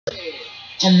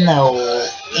Hello,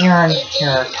 Aaron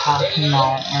here talking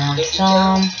about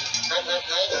Autism.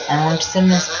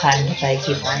 Autism is kind of like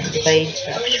a brain debate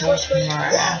sexual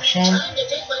interaction,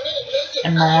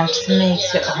 and Autism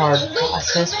makes it hard to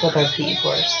process what other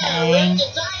people are saying.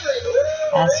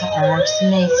 Also, Autism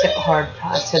makes it hard to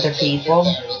process other people,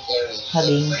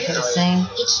 hugging, kissing,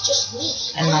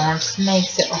 and Autism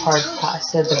makes it hard to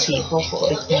process other people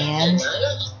holding hands.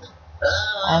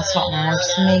 Also,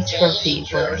 Autism makes for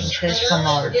people anxious from a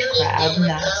large crowd and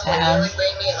that sound.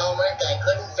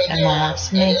 And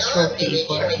Autism makes for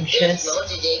people anxious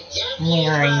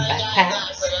wearing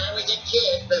backpacks.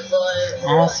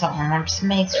 Also, Autism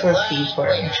makes for people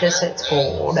anxious at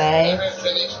school all day.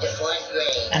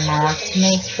 And Autism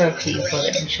makes for people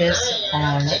anxious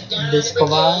on the school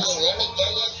bus.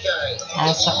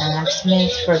 Also, Autism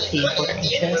makes for people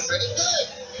anxious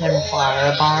when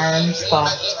fire alarms go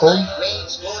off school.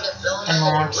 And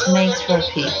Autism makes for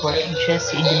people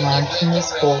anxious eating lunch in the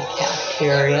school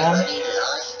cafeteria.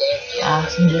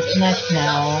 Also, just like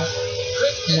now,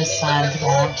 the signs of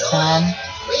Autism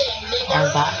are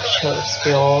lack of social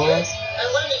skills,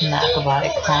 lack of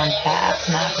eye contact,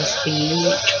 lack of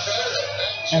speech,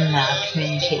 and lack of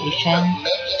communication.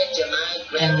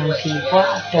 And when people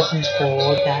act up in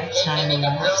school, that's sign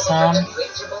of Autism.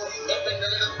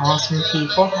 Awesome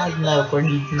people have no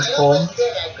grades in school.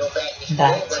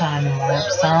 That's sign of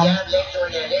Autism.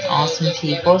 Awesome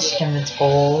people stim in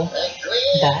school.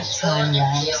 That's sign of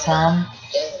Autism.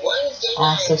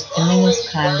 Also, stimming is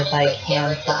kind of like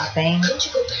hand clapping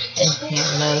and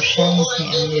hand motions,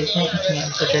 hand movement, and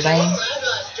hand fidgeting.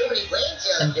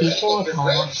 And people with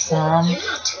Autism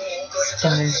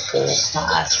stim in school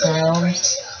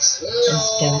classrooms and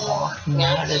stim walking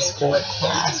out of school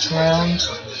classrooms.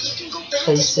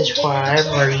 Please subscribe,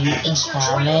 rate, and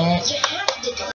comment.